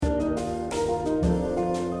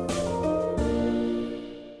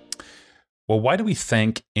Well, why do we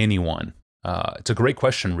thank anyone? It's a great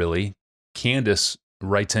question, really. Candace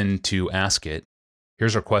writes in to ask it.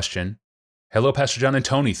 Here's her question. Hello, Pastor John and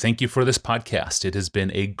Tony. Thank you for this podcast. It has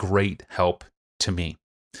been a great help to me.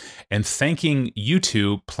 And thanking you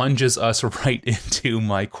two plunges us right into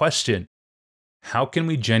my question. How can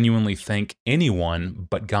we genuinely thank anyone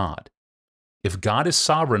but God? If God is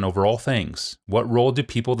sovereign over all things, what role do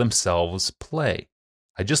people themselves play?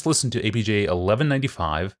 I just listened to APJ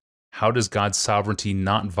 1195. How does God's sovereignty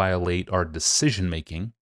not violate our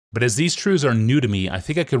decision-making? But as these truths are new to me, I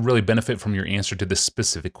think I could really benefit from your answer to this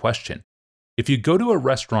specific question. If you go to a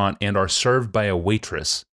restaurant and are served by a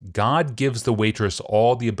waitress, God gives the waitress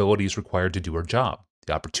all the abilities required to do her job,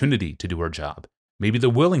 the opportunity to do her job, maybe the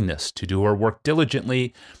willingness to do her work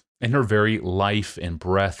diligently in her very life and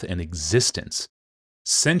breath and existence.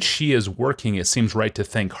 Since she is working, it seems right to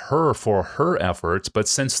thank her for her efforts, but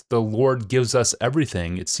since the Lord gives us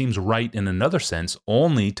everything, it seems right in another sense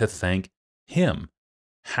only to thank Him.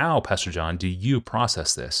 How, Pastor John, do you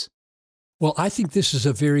process this? Well, I think this is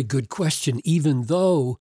a very good question, even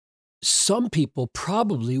though some people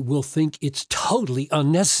probably will think it's totally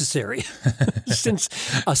unnecessary, since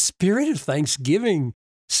a spirit of thanksgiving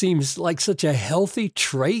seems like such a healthy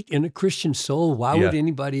trait in a Christian soul. Why would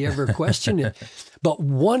anybody ever question it? But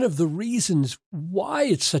one of the reasons why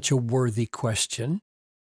it's such a worthy question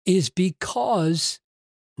is because,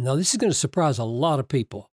 now this is going to surprise a lot of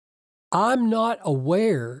people, I'm not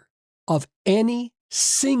aware of any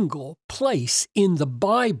single place in the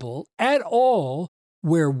Bible at all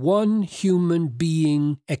where one human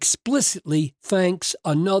being explicitly thanks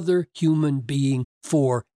another human being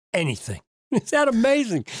for anything. Is that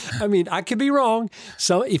amazing? I mean, I could be wrong.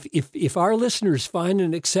 So if our listeners find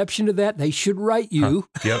an exception to that, they should write you.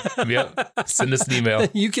 Yep. Send us an email.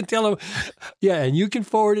 You can tell them, and you can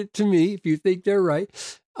forward it to me if you think they're right.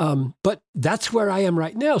 But that's where I am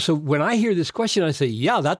right now. So when I hear this question, I say,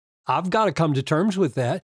 I've got to come to terms with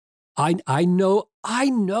that. I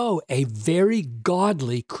know a very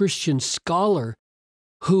godly Christian scholar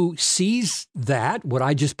who sees that, what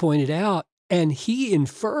I just pointed out, and he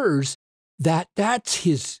infers that that's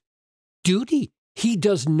his duty. He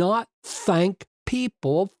does not thank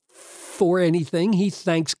people for anything. He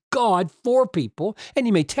thanks God for people, and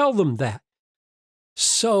he may tell them that.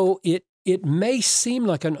 So it may seem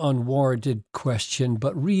like an unwarranted question,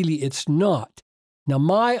 but really it's not. Now,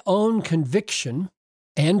 my own conviction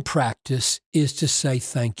and practice is to say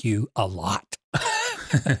thank you a lot.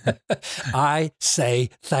 I say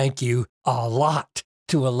thank you a lot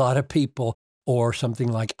to a lot of people, or something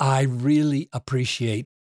like, I really appreciate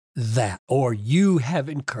that, or you have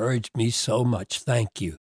encouraged me so much, thank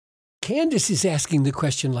you. Candace is asking the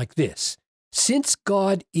question like this. Since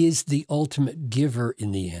God is the ultimate giver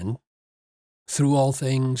in the end, through all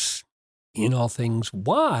things, in all things,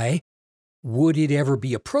 why would it ever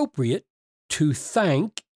be appropriate to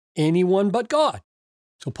thank anyone but God?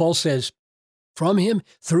 So Paul says, from him,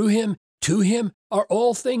 through him, to him are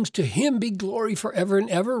all things, to him be glory forever and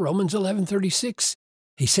ever, Romans 11:36.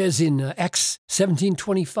 He says in Acts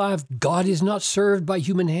 17:25, God is not served by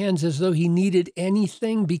human hands as though he needed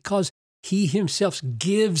anything, because he himself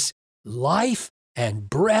gives life and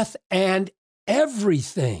breath and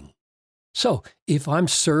everything. So if I'm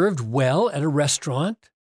served well at a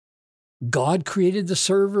restaurant, God created the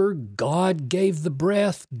server, God gave the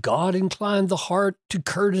breath, God inclined the heart to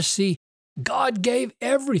courtesy, God gave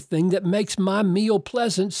everything that makes my meal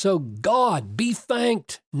pleasant, so God be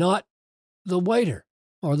thanked, not the waiter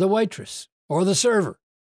or the waitress or the server.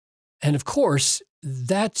 And of course,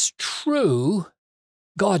 that's true.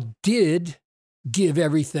 God did give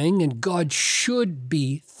everything, and God should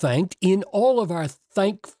be thanked. In all of our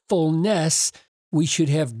thankfulness, we should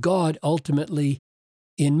have God ultimately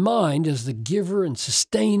in mind as the giver and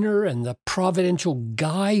sustainer and the providential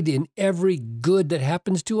guide in every good that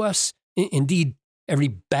happens to us. Indeed, every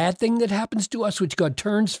bad thing that happens to us, which God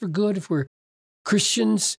turns for good if we're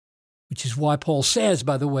Christians, which is why Paul says,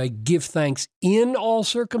 by the way, give thanks in all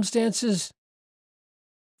circumstances,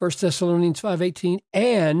 1 Thessalonians 5:18,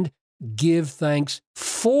 and give thanks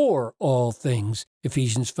for all things,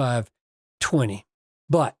 Ephesians 5:20.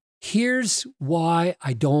 But here's why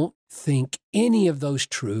I don't think any of those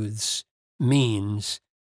truths means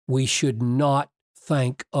we should not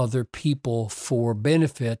thank other people for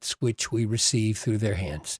benefits which we receive through their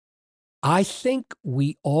hands. I think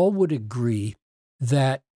we all would agree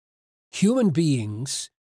that human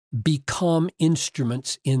beings become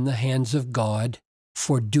instruments in the hands of God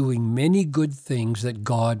for doing many good things that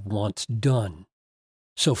God wants done.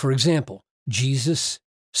 So, for example, Jesus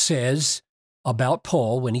says about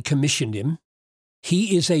Paul when he commissioned him,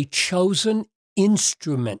 He is a chosen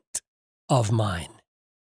instrument of mine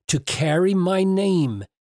to carry my name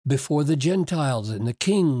before the Gentiles and the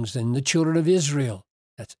kings and the children of Israel.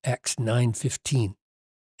 That's Acts 9:15.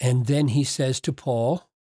 And then he says to Paul,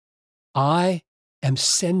 I am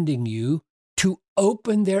sending you to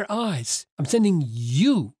open their eyes. I'm sending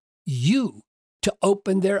you to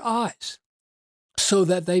open their eyes so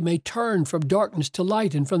that they may turn from darkness to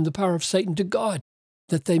light and from the power of Satan to God,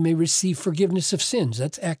 that they may receive forgiveness of sins.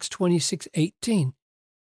 That's Acts 26:18.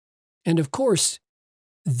 And of course,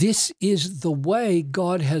 this is the way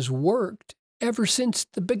God has worked ever since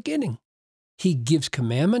the beginning. He gives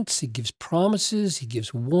commandments, he gives promises, he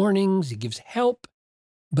gives warnings, he gives help.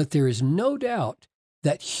 But there is no doubt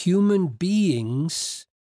that human beings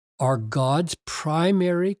are God's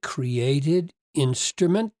primary created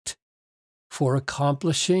instrument for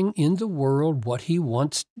accomplishing in the world what he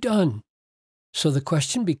wants done. So the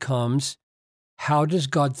question becomes, how does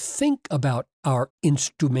God think about our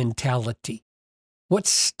instrumentality? What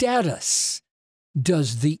status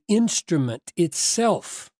does the instrument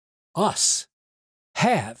itself, us,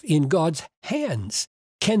 have in God's hands?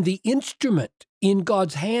 Can the instrument in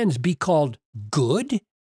God's hands be called good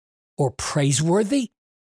or praiseworthy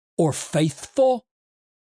or faithful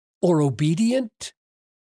or obedient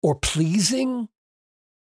or pleasing?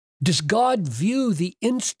 Does God view the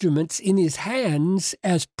instruments in his hands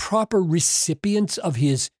as proper recipients of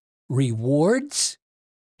his rewards,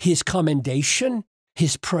 his commendation,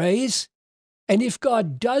 his praise? And if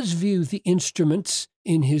God does view the instruments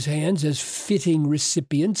in his hands as fitting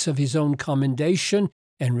recipients of his own commendation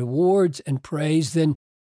and rewards and praise, then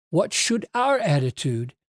what should our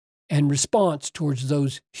attitude and response towards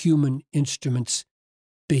those human instruments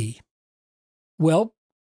be? Well,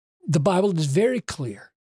 the Bible is very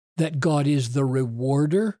clear that God is the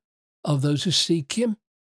rewarder of those who seek him.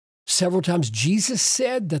 Several times Jesus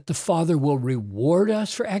said that the Father will reward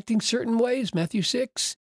us for acting certain ways, Matthew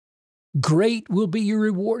 6. Great will be your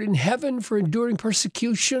reward in heaven for enduring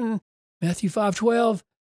persecution, Matthew 5:12.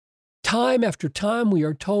 Time after time we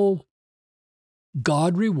are told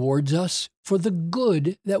God rewards us for the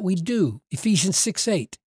good that we do, Ephesians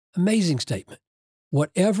 6:8. Amazing statement.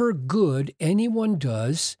 Whatever good anyone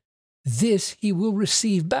does, this he will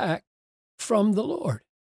receive back from the Lord.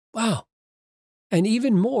 Wow. And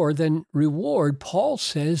even more than reward, Paul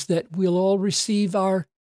says that we'll all receive our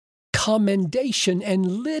commendation,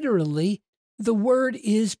 and literally the word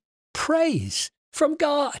is praise from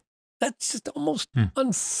God. That's just almost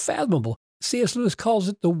unfathomable. C.S. Lewis calls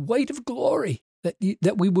it the weight of glory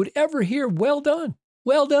that we would ever hear. Well done,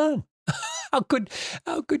 well done. How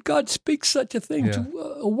could God speak such a thing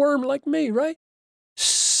to a worm like me, right?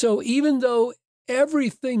 So even though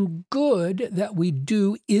everything good that we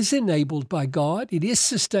do is enabled by God, it is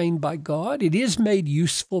sustained by God, it is made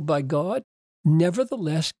useful by God,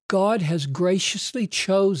 nevertheless, God has graciously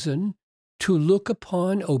chosen to look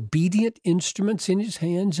upon obedient instruments in his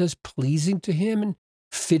hands as pleasing to him and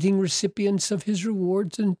fitting recipients of his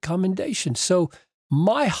rewards and commendations. So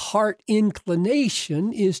my heart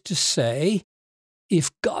inclination is to say, if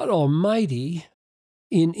God Almighty,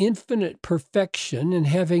 in infinite perfection and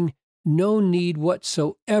having no need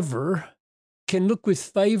whatsoever, can look with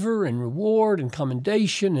favor and reward and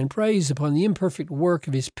commendation and praise upon the imperfect work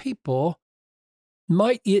of his people,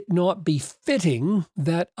 might it not be fitting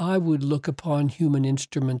that I would look upon human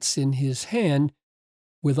instruments in his hand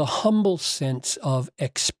with a humble sense of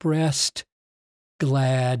expressed,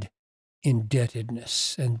 glad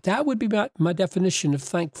indebtedness? And that would be my definition of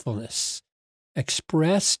thankfulness.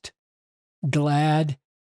 Expressed, glad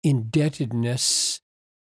indebtedness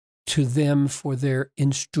to them for their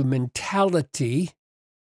instrumentality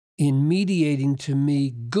in mediating to me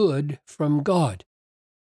good from God.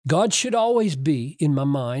 God should always be, in my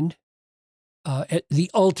mind, the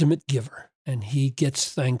ultimate giver, and he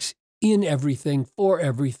gets thanks in everything, for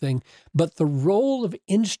everything. But the role of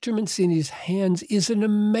instruments in his hands is an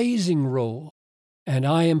amazing role, and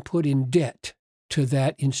I am put in debt to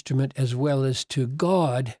that instrument as well as to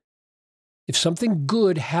God. If something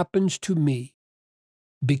good happens to me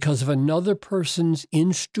because of another person's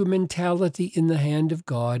instrumentality in the hand of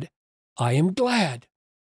God, I am glad.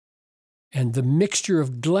 And the mixture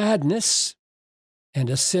of gladness and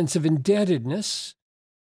a sense of indebtedness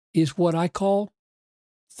is what I call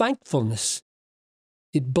thankfulness.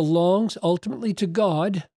 It belongs ultimately to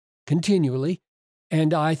God continually,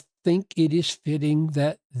 and I think it is fitting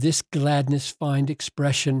that this gladness find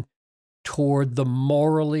expression toward the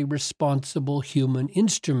morally responsible human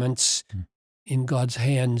instruments in God's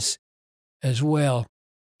hands as well.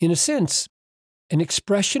 In a sense, an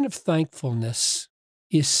expression of thankfulness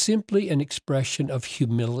is simply an expression of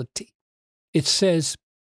humility. It says,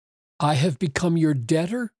 I have become your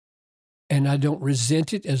debtor, and I don't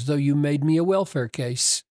resent it as though you made me a welfare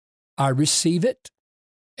case. I receive it,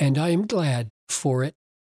 and I am glad for it.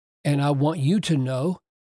 And I want you to know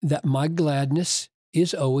that my gladness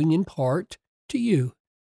is owing in part to you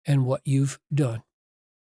and what you've done.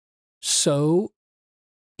 So,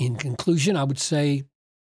 in conclusion, I would say,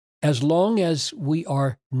 as long as we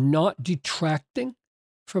are not detracting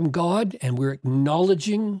from God and we're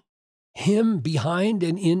acknowledging Him behind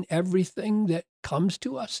and in everything that comes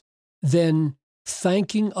to us, then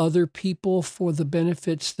thanking other people for the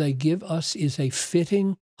benefits they give us is a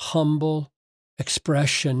fitting, humble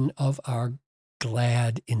expression of our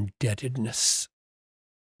glad indebtedness.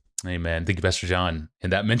 Amen. Thank you, Pastor John.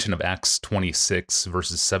 And that mention of Acts 26,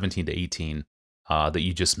 verses 17 to 18 that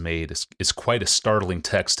you just made is quite a startling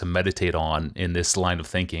text to meditate on in this line of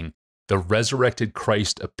thinking. The resurrected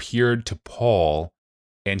Christ appeared to Paul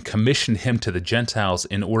and commissioned him to the Gentiles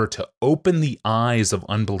in order to open the eyes of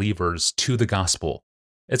unbelievers to the gospel.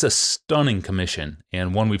 It's a stunning commission,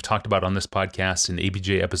 and one we've talked about on this podcast in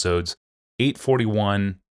ABJ episodes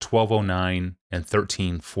 841, 1209, and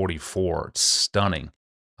 1344. It's stunning.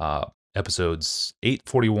 Episodes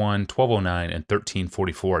 841, 1209, and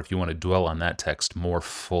 1344 if you want to dwell on that text more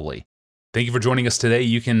fully. Thank you for joining us today.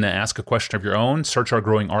 You can ask a question of your own, search our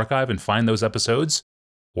growing archive, and find those episodes,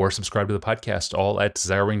 or subscribe to the podcast, all at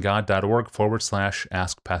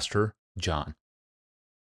desiringgod.org/Ask Pastor John.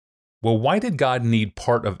 Well, why did God need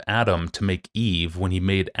part of Adam to make Eve when he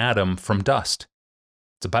made Adam from dust?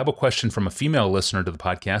 It's a Bible question from a female listener to the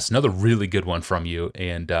podcast, another really good one from you,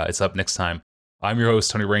 and it's up next time. I'm your host,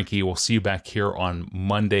 Tony Reinke. We'll see you back here on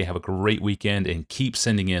Monday. Have a great weekend and keep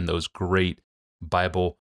sending in those great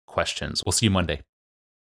Bible questions. We'll see you Monday.